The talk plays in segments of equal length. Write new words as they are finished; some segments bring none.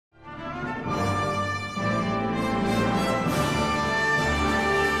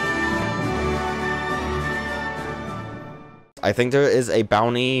I think there is a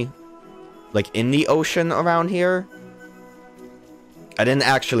bounty, like, in the ocean around here. I didn't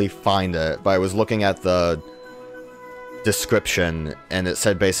actually find it, but I was looking at the description, and it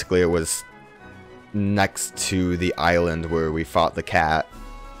said basically it was next to the island where we fought the cat.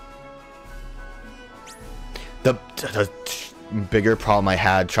 The bigger problem I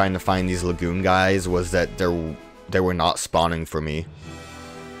had trying to find these lagoon guys was that they were not spawning for me.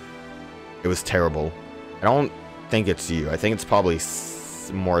 It was terrible. I don't think it's you. I think it's probably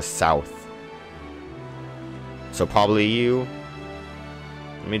more south. So probably you.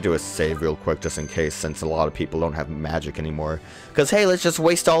 Let me do a save real quick just in case, since a lot of people don't have magic anymore. Because, hey, let's just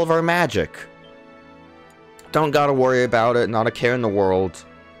waste all of our magic. Don't gotta worry about it. Not a care in the world.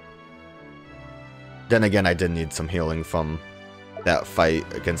 Then again, I did need some healing from that fight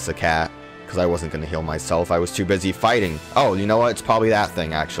against the cat. Because I wasn't going to heal myself. I was too busy fighting. Oh, you know what? It's probably that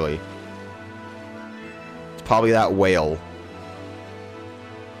thing, actually. It's probably that whale.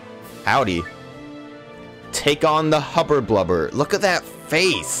 Howdy. Take on the Hubber Blubber. Look at that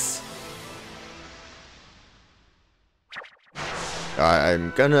face.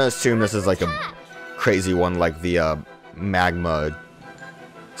 I'm gonna assume this is like a crazy one, like the magma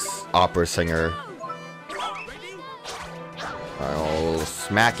opera singer. I'll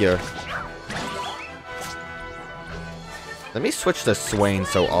smack you. Let me switch to Swain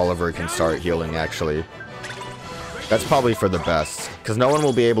so Oliver can start healing, actually. That's probably for the best, because no one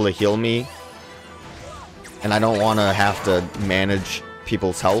will be able to heal me. And I don't want to have to manage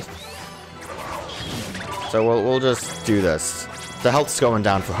people's health. So we'll just do this. The health's going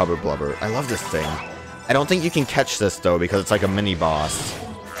down for Hubber Blubber. I love this thing. I don't think you can catch this, though, because it's like a mini-boss.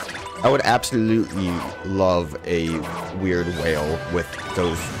 I would absolutely love a weird whale with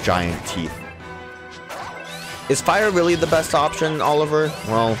those giant teeth. Is fire really the best option, Oliver?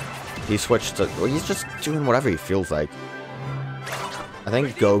 Well, he switched to... Well, he's just doing whatever he feels like. I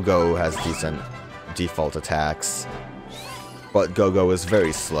think Go-Go has decent default attacks, but Go-Go is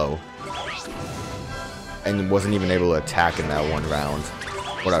very slow and wasn't even able to attack in that one round.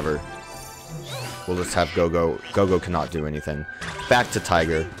 Whatever. We'll just have Go-Go. Go-Go cannot do anything. Back to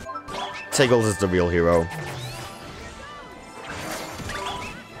Tiger. Tiggles is the real hero.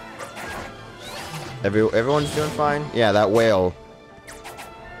 Everyone's doing fine? Yeah, that whale.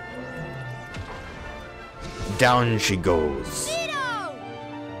 Down she goes.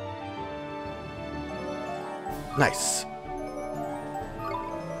 Nice.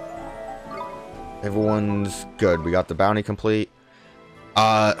 Everyone's good. We got the bounty complete.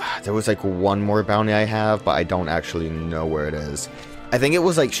 There was like one more bounty I have, but I don't actually know where it is. I think it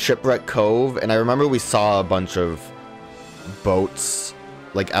was like Shipwreck Cove, and I remember we saw a bunch of boats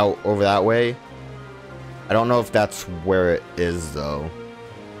like out over that way. I don't know if that's where it is though.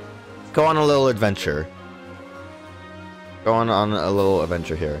 Go on a little adventure. Go on a little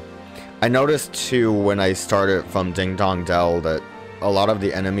adventure here. I noticed too when I started from Ding Dong Dell that a lot of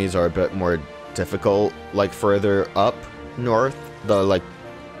the enemies are a bit more difficult, like further up north, the like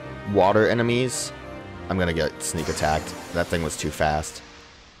water enemies. I'm gonna get sneak attacked. That thing was too fast.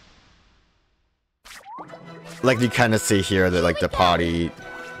 Like you kind of see here that like the potty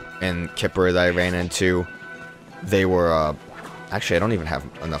and Kipper that I ran into, they were actually I don't even have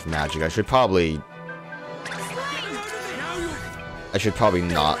enough magic. I should probably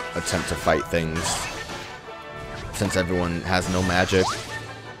not attempt to fight things, since everyone has no magic.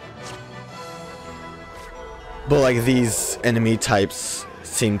 But like these enemy types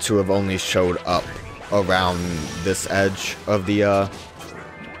seem to have only showed up around this edge of the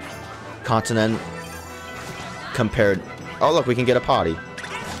continent compared... Oh look, we can get a potty.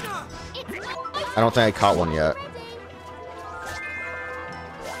 I don't think I caught one yet.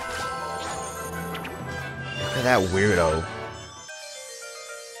 Look at that weirdo.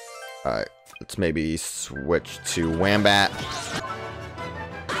 Alright, let's maybe switch to Wambat.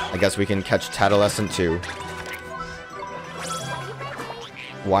 I guess we can catch Tadalescent too.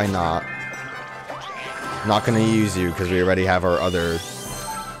 Why not? Not gonna use you because we already have our other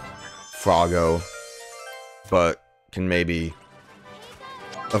Froggo. But can maybe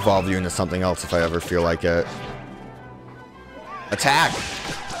evolve you into something else if I ever feel like it. Attack!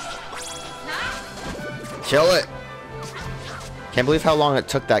 Kill it! Can't believe how long it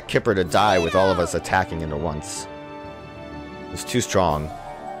took that Kipper to die with all of us attacking him at once. It was too strong.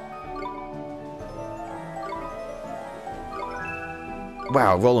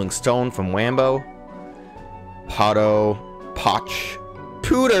 Wow, Rolling Stone from Wambo. Potto. Potch.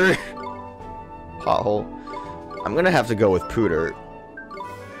 Pooter! Pothole. I'm gonna have to go with Pooter.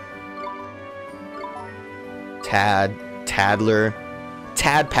 Tad. Tadler.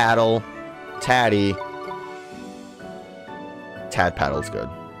 Tad Paddle. Taddy. Tad paddle's good.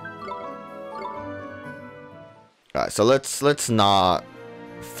 Alright, so let's not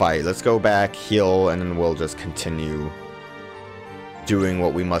fight. Let's go back, heal, and then we'll just continue doing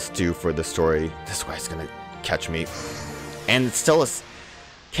what we must do for the story. This guy's gonna catch me. And it's still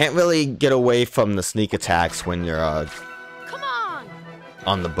can't really get away from the sneak attacks when you're Come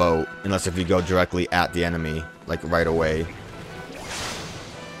on the boat, unless if you go directly at the enemy, like right away.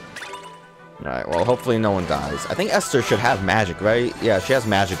 Alright, well, hopefully no one dies. I think Esther should have magic, right? Yeah, she has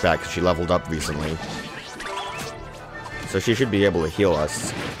magic back because she leveled up recently. So she should be able to heal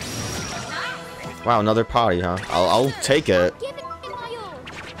us. Wow, another potty, huh? I'll take it.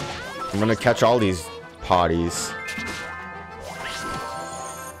 I'm gonna catch all these potties.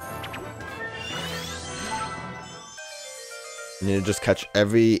 I need to just catch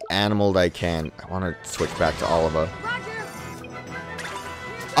every animal that I can. I want to switch back to Oliver.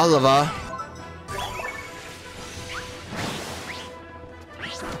 Oliver!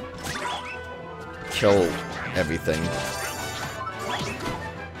 Kill everything.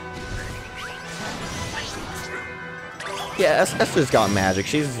 Yeah, Esther's got magic.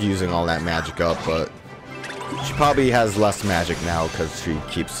 She's using all that magic up, but she probably has less magic now because she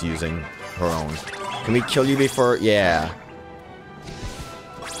keeps using her own. Can we kill you before? Yeah.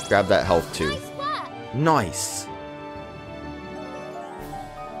 Grab that health too. Nice.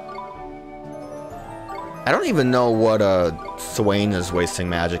 I don't even know what Swain is wasting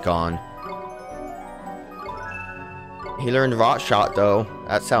magic on. He learned Rot Shot though.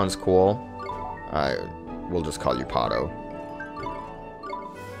 That sounds cool. Alright, we'll just call you Pato.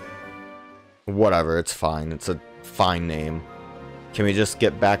 Whatever, it's fine. It's a fine name. Can we just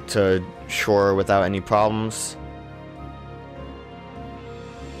get back to shore without any problems?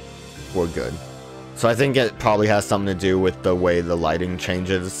 We're good. So I think it probably has something to do with the way the lighting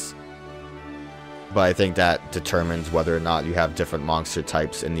changes. But I think that determines whether or not you have different monster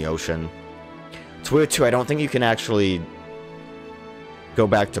types in the ocean. It's weird too, I don't think you can actually go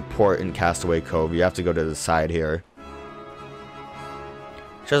back to port in Castaway Cove. You have to go to the side here.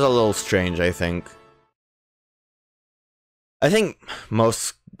 Which is a little strange, I think. I think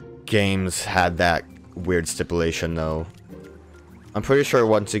most games had that weird stipulation though. I'm pretty sure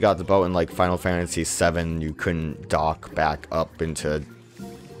once you got the boat in like Final Fantasy VII, you couldn't dock back up into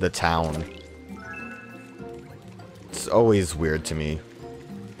the town. It's always weird to me.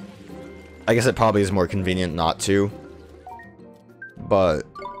 I guess it probably is more convenient not to. But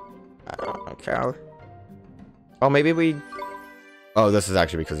I don't care. Oh, maybe we... Oh, this is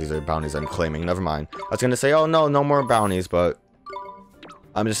actually because these are bounties I'm claiming. Never mind. I was gonna say, oh no, no more bounties, but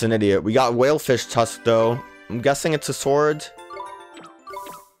I'm just an idiot. We got whalefish tusk though. I'm guessing it's a sword.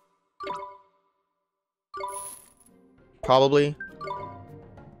 Probably.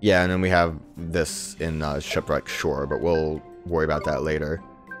 Yeah, and then we have this in Shipwreck Shore, but we'll worry about that later.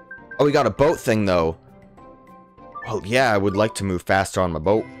 Oh, we got a boat thing though. Well, yeah, I would like to move faster on my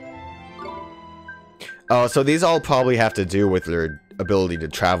boat. Oh, so these all probably have to do with your ability to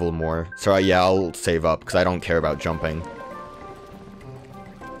travel more. So yeah, I'll save up because I don't care about jumping.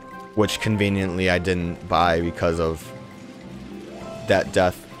 Which conveniently I didn't buy because of that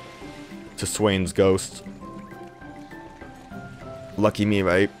death to Swain's ghost. Lucky me,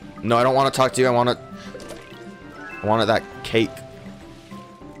 right? No, I don't want to talk to you. I wanted that cake.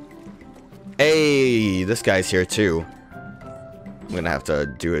 Hey, this guy's here too. I'm gonna have to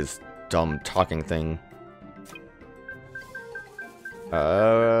do his dumb talking thing.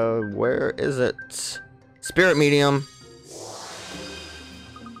 Where is it? Spirit medium.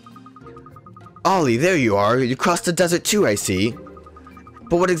 Ollie, there you are. You crossed the desert too, I see.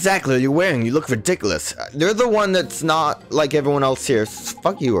 But what exactly are you wearing? You look ridiculous. You're the one that's not like everyone else here.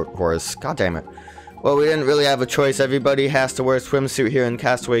 Fuck you, Horace. God damn it. Well, we didn't really have a choice. Everybody has to wear a swimsuit here in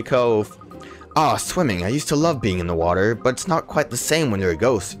Castaway Cove. Ah, swimming. I used to love being in the water, but it's not quite the same when you're a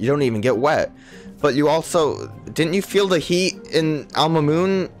ghost. You don't even get wet. But you also... Didn't you feel the heat in Alma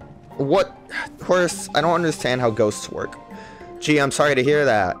Moon? What? Horace, I don't understand how ghosts work. Gee, I'm sorry to hear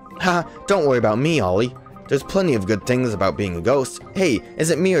that. Ha, don't worry about me, Ollie. There's plenty of good things about being a ghost. Hey, is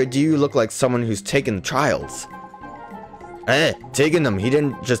it me or do you look like someone who's taken the trials? Taking them. He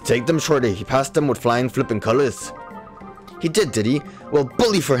didn't just take them, shorty. He passed them with flying flipping colors. He did he? Well,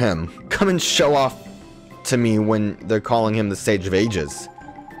 bully for him. Come and show off to me when they're calling him the Sage of Ages.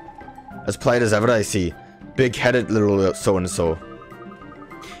 As polite as ever, I see. Big-headed little so-and-so.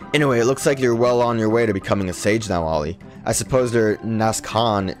 Anyway, it looks like you're well on your way to becoming a sage now, Ollie. I suppose they're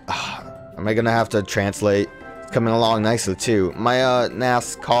Nascan. Am I gonna have to translate? It's coming along nicely too. My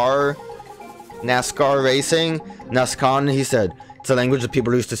NASCAR racing? Nascan, he said. It's a language that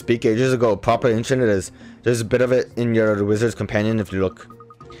people used to speak ages ago. Proper ancient it is. There's a bit of it in your Wizard's Companion if you look.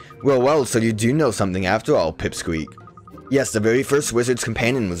 Well, so you do know something after all, Pipsqueak. Yes, the very first Wizard's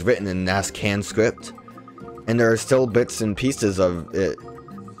Companion was written in Nazcan script. And there are still bits and pieces of it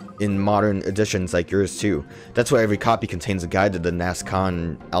in modern editions like yours too. That's why every copy contains a guide to the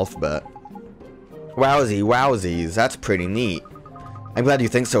Nazcan alphabet. Wowsies, that's pretty neat. I'm glad you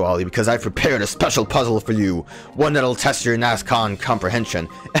think so, Ollie, because I've prepared a special puzzle for you. One that'll test your Nazcan comprehension.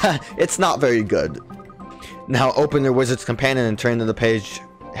 It's not very good. Now open your Wizard's Companion and turn to the page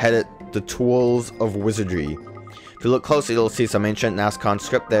headed The Tools of Wizardry. If you look closely, you'll see some ancient Nazcan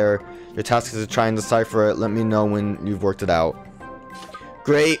script there. Your task is to try and decipher it. Let me know when you've worked it out.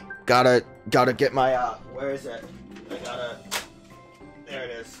 Great. Gotta get my, where is it? There it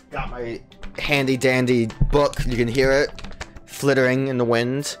is. Got my handy dandy book. You can hear it flittering in the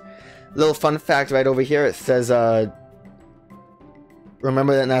wind. Little fun fact right over here. It says,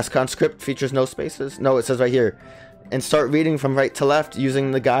 remember that Nazcan script features no spaces? No, it says right here. And start reading from right to left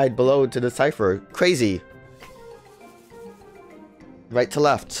using the guide below to decipher. Crazy. Right to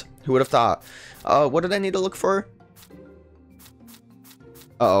left. Who would have thought? What did I need to look for?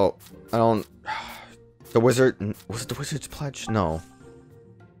 Uh-oh. I don't... The wizard... Was it the Wizard's Pledge? No.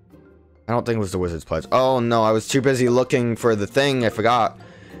 I don't think it was the Wizard's Pledge. Oh, no. I was too busy looking for the thing. I forgot.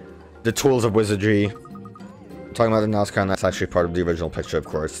 The Tools of Wizardry. I'm talking about the Nazcan. That's actually part of the original picture, of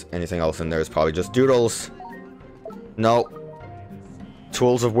course. Anything else in there is probably just doodles. No.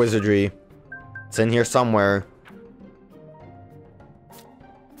 Tools of Wizardry. It's in here somewhere.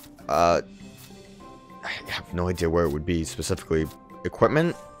 I have no idea where it would be specifically.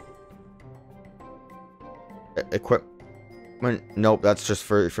 Equipment? Equipment? Nope, that's just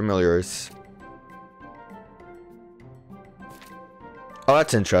for familiars. Oh,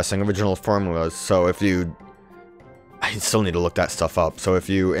 that's interesting. Original formulas. So if you... I still need to look that stuff up. So if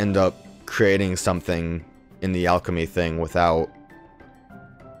you end up creating something in the alchemy thing without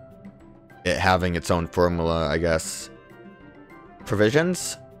it having its own formula, I guess.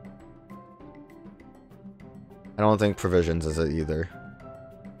 Provisions? I don't think provisions is it either.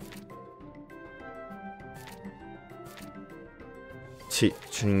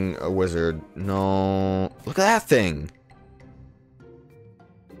 Teaching a wizard. No. Look at that thing.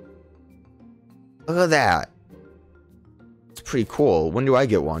 Look at that. It's pretty cool. When do I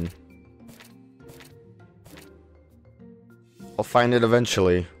get one? I'll find it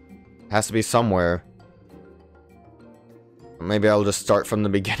eventually. It has to be somewhere. Maybe I'll just start from the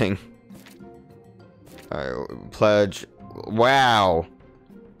beginning. Alright, pledge. Wow.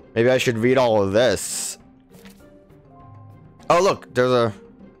 Maybe I should read all of this. Oh, look. There's a...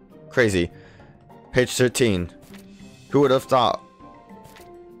 Crazy. Page 13. Who would have thought?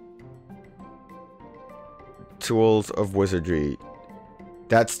 Tools of Wizardry.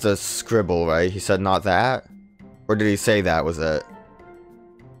 That's the scribble, right? He said not that? Or did he say that was it?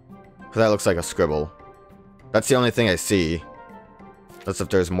 Because that looks like a scribble. That's the only thing I see. That's if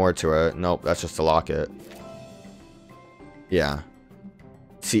there's more to it. Nope, that's just a locket. Yeah.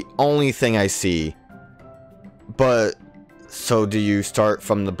 It's the only thing I see. But, so do you start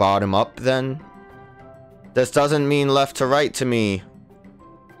from the bottom up then? This doesn't mean left to right to me.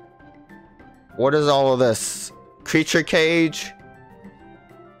 What is all of this? Creature cage?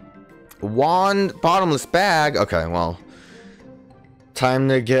 Wand? Bottomless bag? Okay, well. Time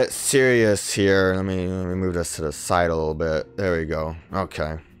to get serious here. Let me move this to the side a little bit. There we go.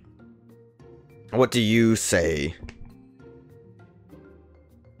 Okay. What do you say?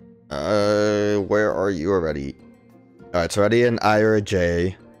 Where are you already? Alright, it's already an I or a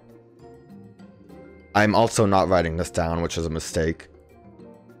J. I'm also not writing this down, which is a mistake.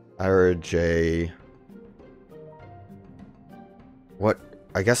 I or a J. What?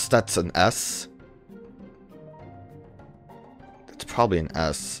 I guess that's an S. It's probably an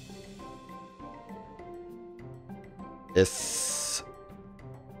S. Is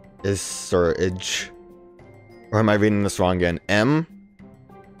or ij. Or am I reading this wrong again? M?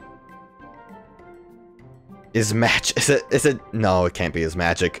 Is match? Is it? No, it can't be is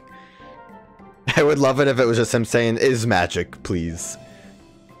magic. I would love it if it was just him saying is magic, please.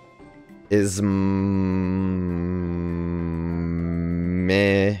 Is meh.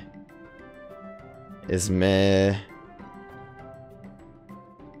 Is meh.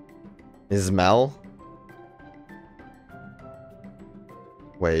 Is Mel?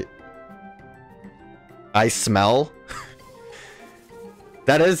 Wait. I smell?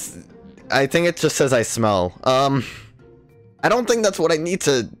 That is... I think it just says I smell. I don't think that's what I need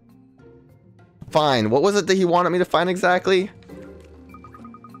to find. What was it that he wanted me to find exactly?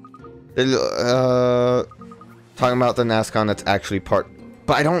 Time Talking about the Nascon that's actually part...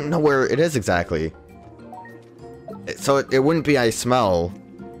 But I don't know where it is exactly. So it wouldn't be I smell.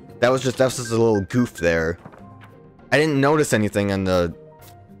 That's just a little goof there. I didn't notice anything in the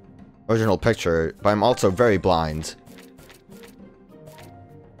original picture, but I'm also very blind.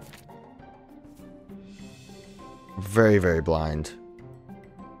 Very, very blind.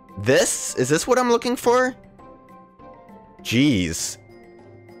 This? Is this what I'm looking for? Jeez.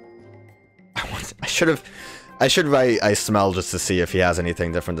 I should write I smell just to see if he has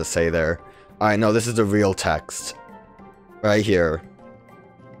anything different to say there. Alright, no, this is the real text. Right here.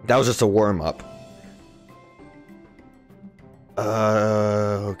 That was just a warm-up.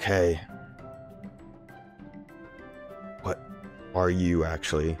 Okay. What are you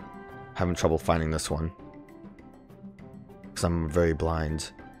actually? Having trouble finding this one. Because I'm very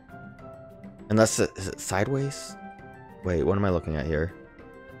blind. Unless is it sideways? Wait, what am I looking at here?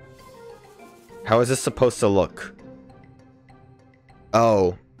 How is this supposed to look?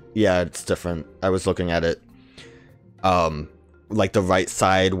 Oh, yeah, it's different. I was looking at it. Like the right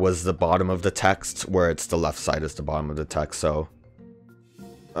side was the bottom of the text, where it's the left side is the bottom of the text, so...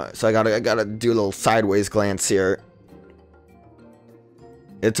 so I gotta do a little sideways glance here.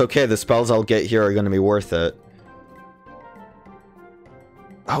 It's okay, the spells I'll get here are gonna be worth it.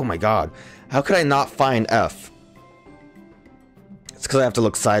 Oh my god. How could I not find F? It's because I have to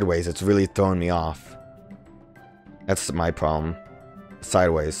look sideways. It's really throwing me off. That's my problem.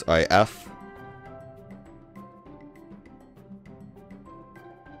 Sideways. Alright, F.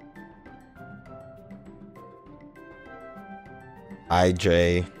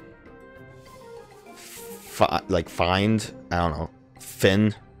 IJ. Like find? I don't know.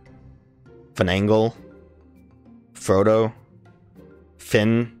 Finn. Finangle. Frodo.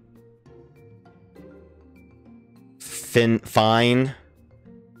 Finn. Fine.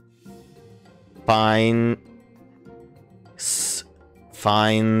 Fine. Finds.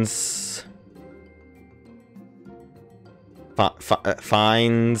 Finds.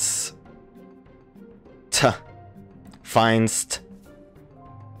 Finds.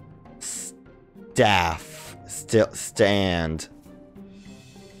 Staff. Stand.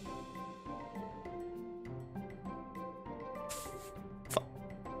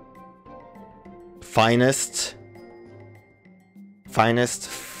 Finest. Finest.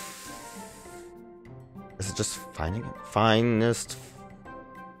 Is it just finding it? Finest.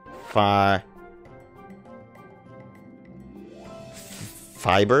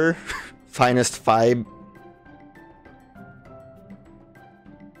 Fiber? Finest fib.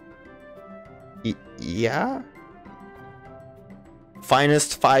 Yeah?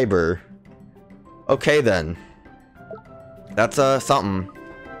 Finest fiber. Okay then. That's something.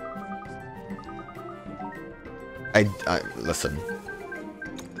 I listen.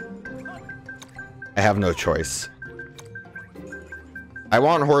 I have no choice. I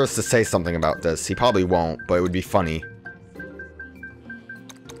want Horace to say something about this. He probably won't, but it would be funny.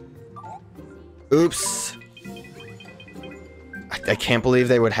 Oops. I can't believe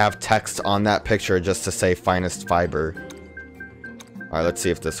they would have text on that picture just to say finest fiber. Alright, let's see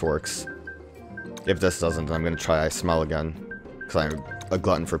if this works. If this doesn't, then I'm gonna try I smell again. Because I'm a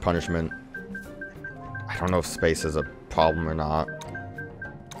glutton for punishment. I don't know if space is a problem or not.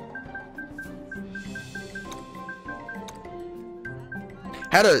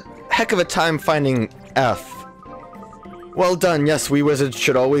 Had a heck of a time finding F. Well done, yes, we wizards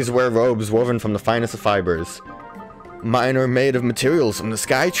should always wear robes woven from the finest of fibers. Mine are made of materials from the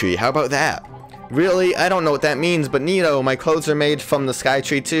sky tree, how about that? Really? I don't know what that means, but neato, my clothes are made from the sky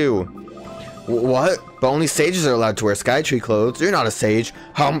tree too. What? But only sages are allowed to wear sky tree clothes. You're not a sage.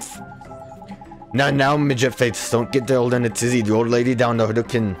 Humph. Now, midget fates, don't get old in a tizzy. The old lady down the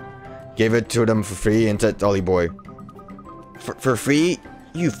Hookin gave it to them for free, ain't it, Ollie boy? For free?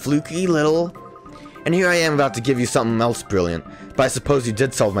 You fluky little... And here I am about to give you something else brilliant. But I suppose you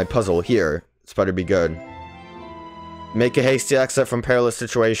did solve my puzzle. Here. It's better be good. Make a hasty exit from perilous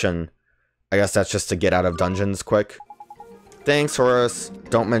situation. I guess that's just to get out of dungeons quick. Thanks, Horace.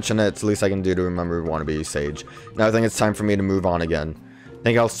 Don't mention it. It's the least I can do to remember wannabe sage. Now I think it's time for me to move on again.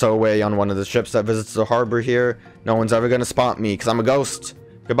 Think I'll stow away on one of the ships that visits the harbor here. No one's ever gonna spot me, because I'm a ghost.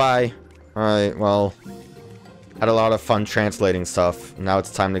 Goodbye. Alright, well... Had a lot of fun translating stuff. Now it's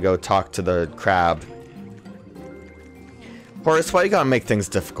time to go talk to the crab. Horace, why you gotta make things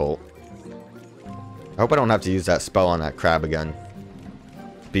difficult? I hope I don't have to use that spell on that crab again.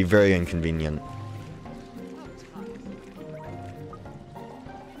 It'd be very inconvenient.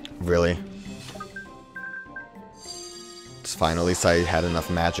 Really? It's fine, at least I had enough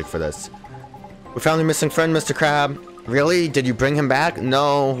magic for this. We found your missing friend, Mr. Crab. Really? Did you bring him back?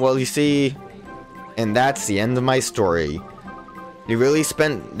 No, well you see... And that's the end of my story. You really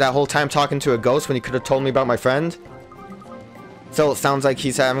spent that whole time talking to a ghost when you could have told me about my friend? Still, it sounds like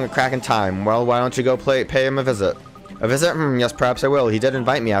he's having a cracking time. Well, why don't you go pay him a visit? A visit? Yes, perhaps I will. He did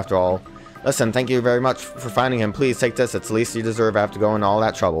invite me after all. Listen, thank you very much for finding him. Please take this. It's the least you deserve after going all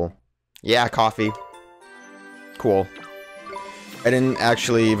that trouble. Yeah, coffee. Cool. I didn't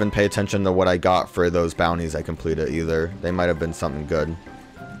actually even pay attention to what I got for those bounties I completed either. They might have been something good.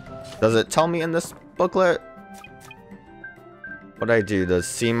 Does it tell me in this booklet? What did I do? The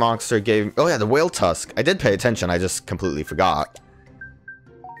sea monster gave... Oh yeah, the whale tusk. I did pay attention. I just completely forgot.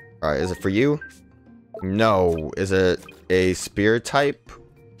 Alright, is it for you? No. Is it a spear type?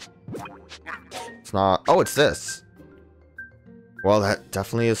 It's not... Oh, it's this. Well, that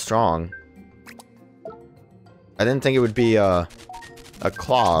definitely is strong. I didn't think it would be a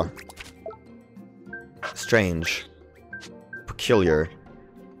claw. Strange. Peculiar.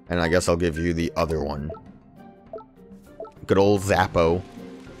 And I guess I'll give you the other one. Good old Zappo.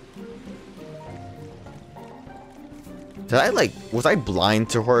 Did I was I blind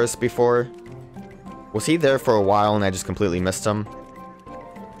to Horus before? Was he there for a while and I just completely missed him?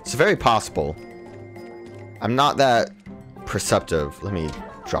 It's very possible. I'm not that perceptive. Let me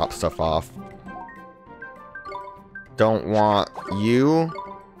drop stuff off. Don't want you.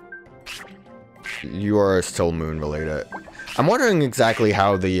 You are still moon related. I'm wondering exactly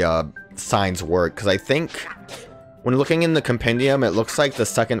how the signs work, because I think when looking in the compendium, it looks like the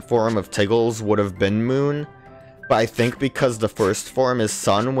second form of Tiggles would have been moon, but I think because the first form is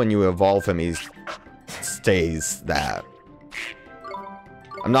sun, when you evolve him, he stays that.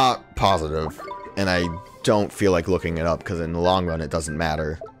 I'm not positive, and I don't feel like looking it up, because in the long run, it doesn't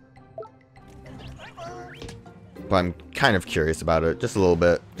matter. But I'm kind of curious about it, just a little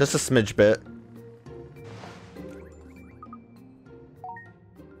bit, just a smidge bit.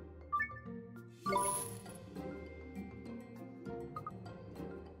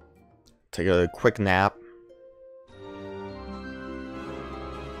 Take a quick nap.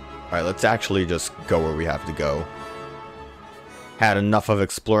 Alright, let's actually just go where we have to go. Had enough of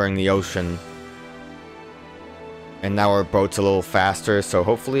exploring the ocean. And now our boat's a little faster, so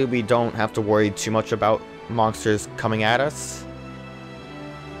hopefully we don't have to worry too much about monsters coming at us.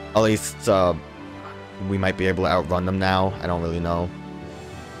 At least, we might be able to outrun them now. I don't really know.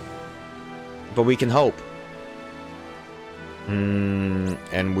 But we can hope.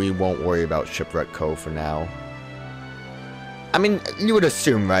 And we won't worry about Shipwreck Cove for now. I mean, you would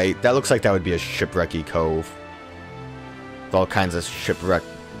assume, right? That looks like that would be a shipwrecky cove. With all kinds of shipwreck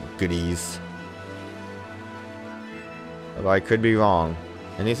goodies. Although I could be wrong.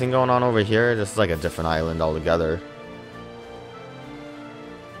 Anything going on over here? This is like a different island altogether.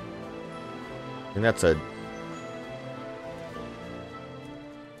 I think that's a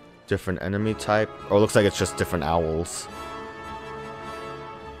different enemy type. Or it looks like it's just different owls.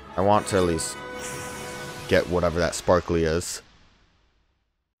 I want to at least get whatever that sparkly is.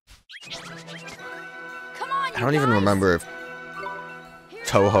 Come on, I don't even remember if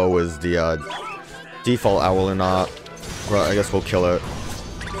Toho is the default owl or not. Well, I guess we'll kill it.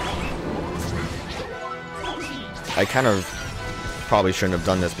 I kind of probably shouldn't have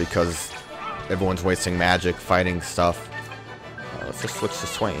done this because everyone's wasting magic fighting stuff. Let's just switch to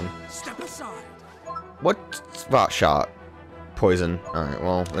Swain. Step aside. What spot shot? Poison. Alright,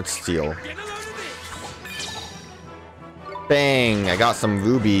 well, let's steal. Bang! I got some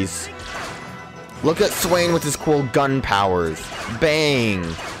rubies. Look at Swain with his cool gun powers. Bang!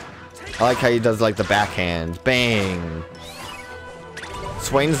 I like how he does like the backhand. Bang!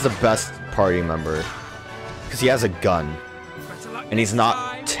 Swain's the best party member. Because he has a gun. And he's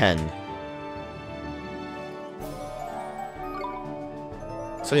not 10.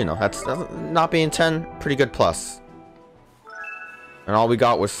 So, you know, that's not being 10, pretty good plus. And all we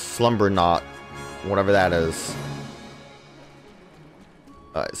got was Slumber Knot, whatever that is.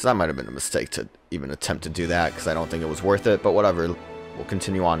 So that might have been a mistake to even attempt to do that, because I don't think it was worth it, but whatever. We'll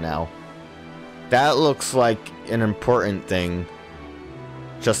continue on now. That looks like an important thing.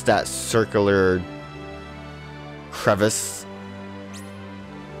 Just that circular crevice.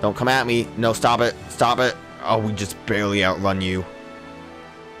 Don't come at me. No, stop it. Stop it. Oh, we just barely outrun you.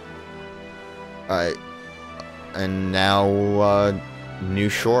 Alright. And now, new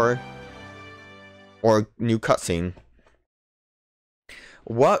shore. Or new cutscene.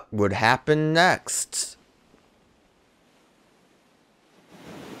 What would happen next?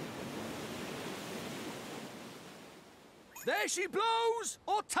 There she blows!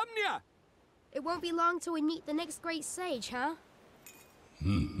 Autumnia! It won't be long till we meet the next great sage, huh?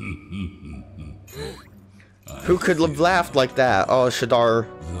 Who could have laughed like that? Oh, Shadar.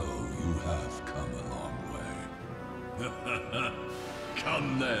 Though you have come a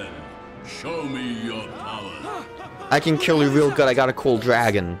Show me your power. I can kill you real good. I got a cool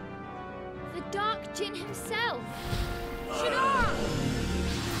dragon. The Dark Djinn himself. Shadar!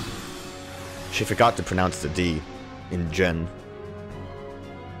 She forgot to pronounce the D in Djinn.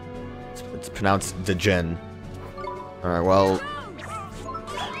 It's pronounced the Djinn. Alright, well,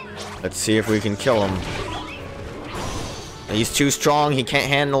 let's see if we can kill him. He's too strong. He can't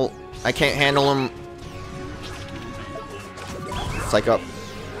handle... I can't handle him. Psych up.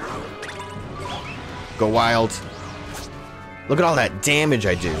 Go wild. Look at all that damage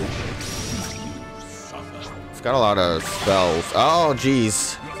I do. It's got a lot of spells. Oh,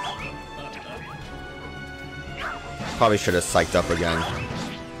 jeez. Probably should have psyched up again.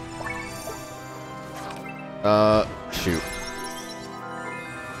 Shoot.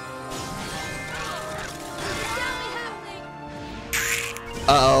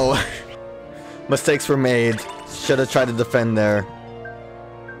 Uh-oh. Mistakes were made. Should have tried to defend there.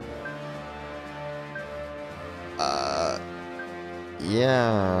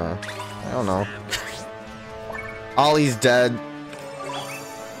 Yeah. I don't know. Ollie's dead.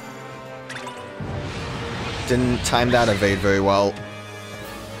 Didn't time that evade very well.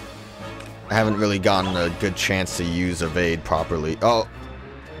 I haven't really gotten a good chance to use evade properly. Oh.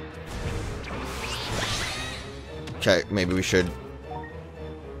 Okay, maybe we should...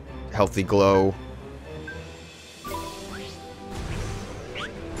 Healthy glow.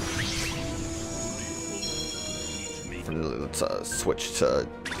 Let's switch to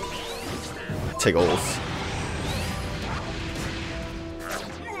Tiggles.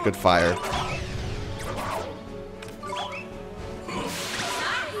 Good fire.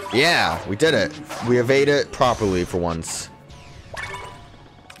 Yeah, we did it. We evaded it properly for once.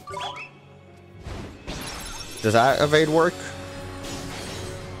 Does that evade work?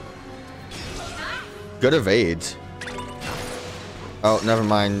 Good evade. Oh, never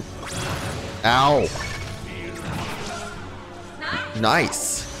mind. Ow!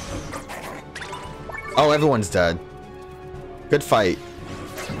 Nice! Oh, everyone's dead. Good fight.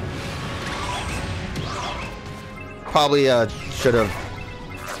 Probably, should have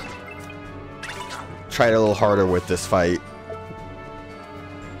tried a little harder with this fight.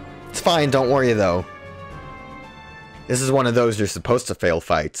 It's fine, don't worry though. This is one of those you're supposed to fail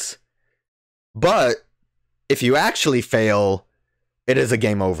fights. But, if you actually fail, it is a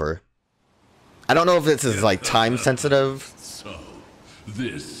game over. I don't know if this is like time sensitive. So,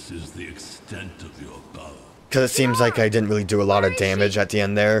 this is the extent of your power. Because it seems like I didn't really do a lot of damage at the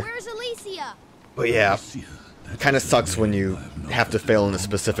end there. Where's Alicia? But yeah, it kind of sucks when you have to fail in a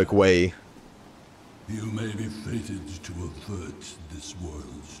specific way. You may be fated to avert this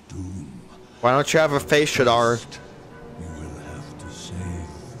world's doom. Why don't you have a face, Shadar? You will have to save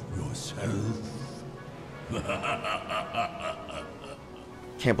yourself.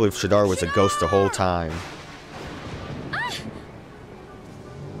 Can't believe Shadar was a ghost the whole time.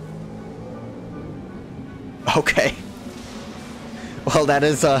 Okay. Well, that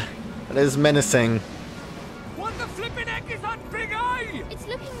is menacing. What the flippin' heck is that big eye? It's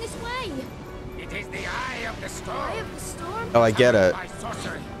looking this way. It is the eye of the storm. Eye of the storm? Oh, I get it. By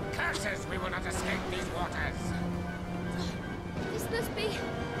sorcery, curses, we will not escape these waters. This must be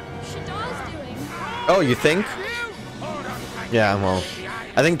Shadar's doing. Oh, you think? Hold on tight. Yeah, well,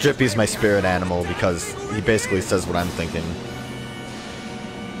 I think Drippy's my spirit animal because he basically says what I'm thinking.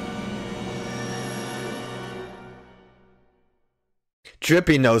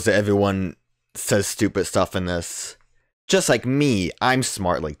 Drippy knows that everyone says stupid stuff in this. Just like me, I'm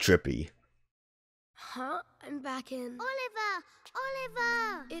smart like Drippy. Huh? I'm back in. Oliver!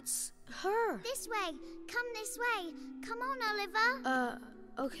 Oliver! It's her. This way! Come this way! Come on, Oliver!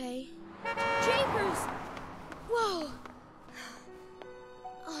 Okay. Jeepers! Whoa!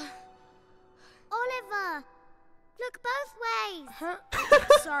 Oliver! Look both ways! Huh?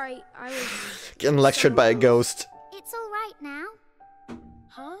 Sorry, I was... Getting lectured by a ghost. It's alright now.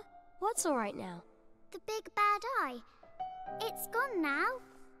 Huh? What's alright now? The big bad eye. It's gone now.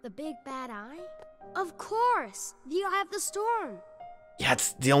 The big bad eye? Of course! The Eye of the Storm! Yeah,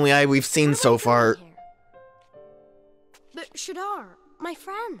 it's the only eye we've seen so far. Here. But Shadar, my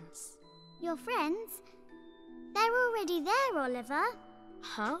friends. Your friends? They're already there, Oliver.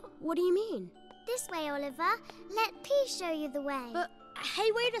 Huh? What do you mean? This way, Oliver. Let P show you the way. But, hey,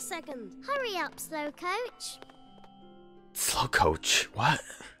 wait a second. Hurry up, slow coach. Slow coach. What?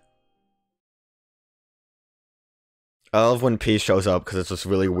 I love when P shows up because it's just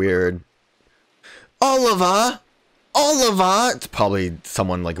really weird. Oliver! Oliver! It's probably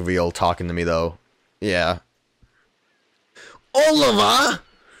someone like real talking to me though. Yeah. Oliver!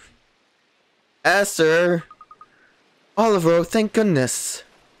 Esther! Oliver, thank goodness.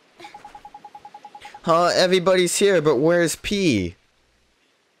 Huh? Everybody's here, but where's P?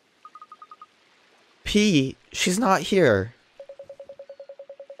 P? She's not here.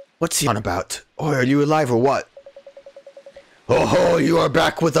 What's he on about? Or are you alive or what? Oh ho, you are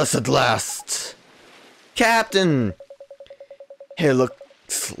back with us at last. Captain! Hey,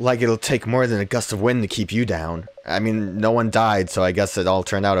 looks like it'll take more than a gust of wind to keep you down. I mean, no one died, so I guess it all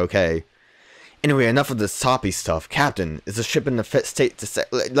turned out okay. Anyway, enough of this soppy stuff. Captain, is the ship in a fit state to say,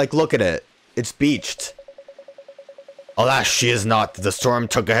 like, look at it. It's beached. Alas, she is not. The storm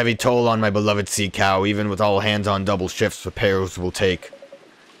took a heavy toll on my beloved sea cow. Even with all hands on double shifts, repairs will take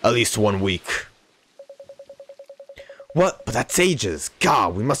at least 1 week. What? But that's ages.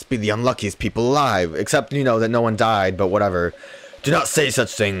 God, we must be the unluckiest people alive. Except, you know, that no one died, but whatever. Do not say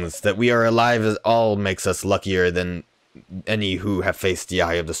such things. That we are alive is all makes us luckier than any who have faced the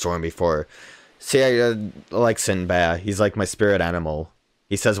eye of the storm before. See, I like Sinbad. He's like my spirit animal.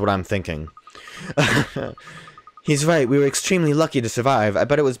 He says what I'm thinking. He's right. We were extremely lucky to survive. I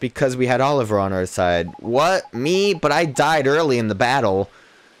bet it was because we had Oliver on our side. What? Me? But I died early in the battle.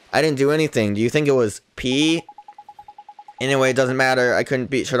 I didn't do anything. Do you think it was P? Anyway, it doesn't matter. I couldn't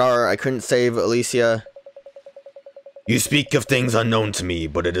beat Shadar. I couldn't save Alicia. You speak of things unknown to me,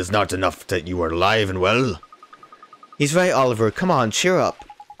 but it is not enough that you are alive and well. He's right, Oliver. Come on, cheer up.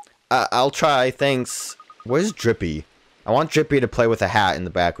 I'll try, thanks. Where's Drippy? I want Drippy to play with a hat in the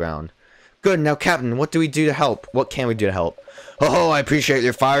background. Good, now Captain, what do we do to help? What can we do to help? Oh, I appreciate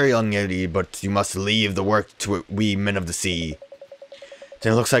your fire, young lady, but you must leave the work to we men of the sea.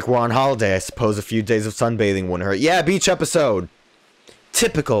 Then it looks like we're on holiday. I suppose a few days of sunbathing wouldn't hurt. Yeah, beach episode.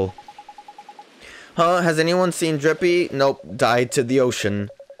 Typical. Huh? Has anyone seen Drippy? Nope, died to the ocean.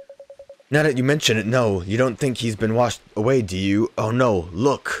 Now that you mention it, no. You don't think he's been washed away, do you? Oh no,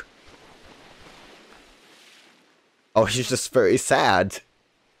 look. Oh, he's just very sad.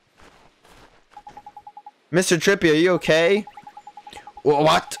 Mr. Drippy, are you okay?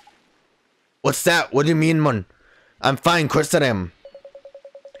 What? What's that? What do you mean, man? I'm fine, of course I am.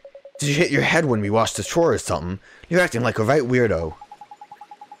 Did you hit your head when we washed the shore or something? You're acting like a right weirdo.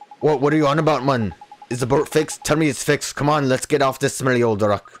 What are you on about, man? Is the boat fixed? Tell me it's fixed. Come on, let's get off this smelly old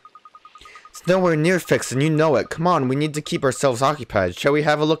rock. It's nowhere near fixed and you know it. Come on, we need to keep ourselves occupied. Shall we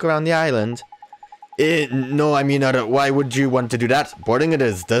have a look around the island? No, I mean, why would you want to do that? Boarding it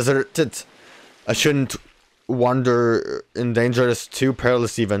is. Deserted. I shouldn't wander in dangerous, too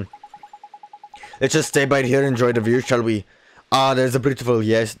perilous even. Let's just stay by here and enjoy the view, shall we? Ah, there's a beautiful,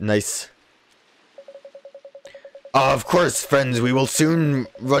 yes, nice. Of course, friends, we will soon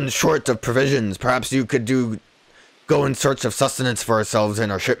run short of provisions. Perhaps you could go in search of sustenance for ourselves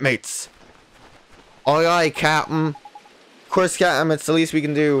and our shipmates. Aye, aye, Captain. Of course, Captain, it's the least we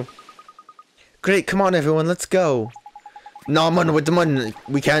can do. Great, come on, everyone, let's go. No, man, with the man,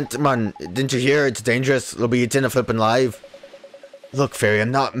 we can't, man. Didn't you hear? It's dangerous. They'll be eating a flippin' live. Look, Fairy,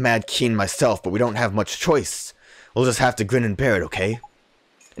 I'm not mad keen myself, but we don't have much choice. We'll just have to grin and bear it, okay?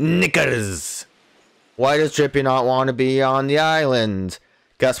 Knickers! Why does Drippy not want to be on the island?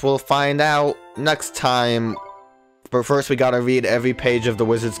 Guess we'll find out next time. But first we gotta read every page of The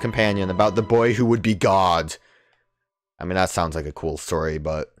Wizard's Companion about the boy who would be God. I mean, that sounds like a cool story,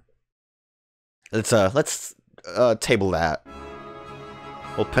 but... Let's table that.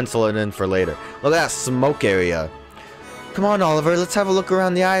 We'll pencil it in for later. Look at that smoke area. Come on, Oliver, let's have a look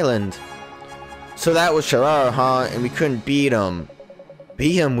around the island. So that was Shadar, huh? And we couldn't beat him.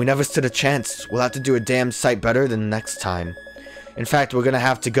 Beat him? We never stood a chance. We'll have to do a damn sight better than next time. In fact, we're gonna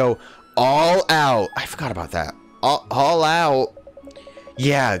have to go all out. I forgot about that. All out.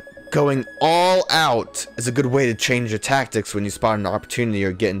 Yeah, going all out is a good way to change your tactics when you spot an opportunity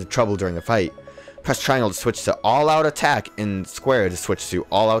or get into trouble during a fight. Press triangle to switch to all out attack and square to switch to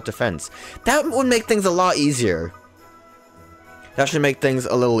all out defense. That would make things a lot easier. That should make things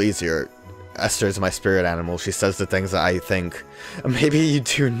a little easier. Esther's my spirit animal. She says the things that I think. Maybe you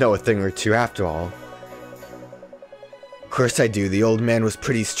do know a thing or two after all. Of course I do. The old man was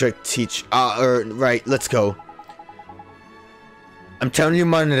pretty strict right, let's go. I'm telling you,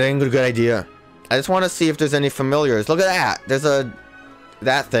 man, it ain't a good idea. I just want to see if there's any familiars. Look at that. There's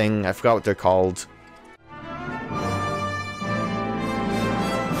that thing. I forgot what they're called.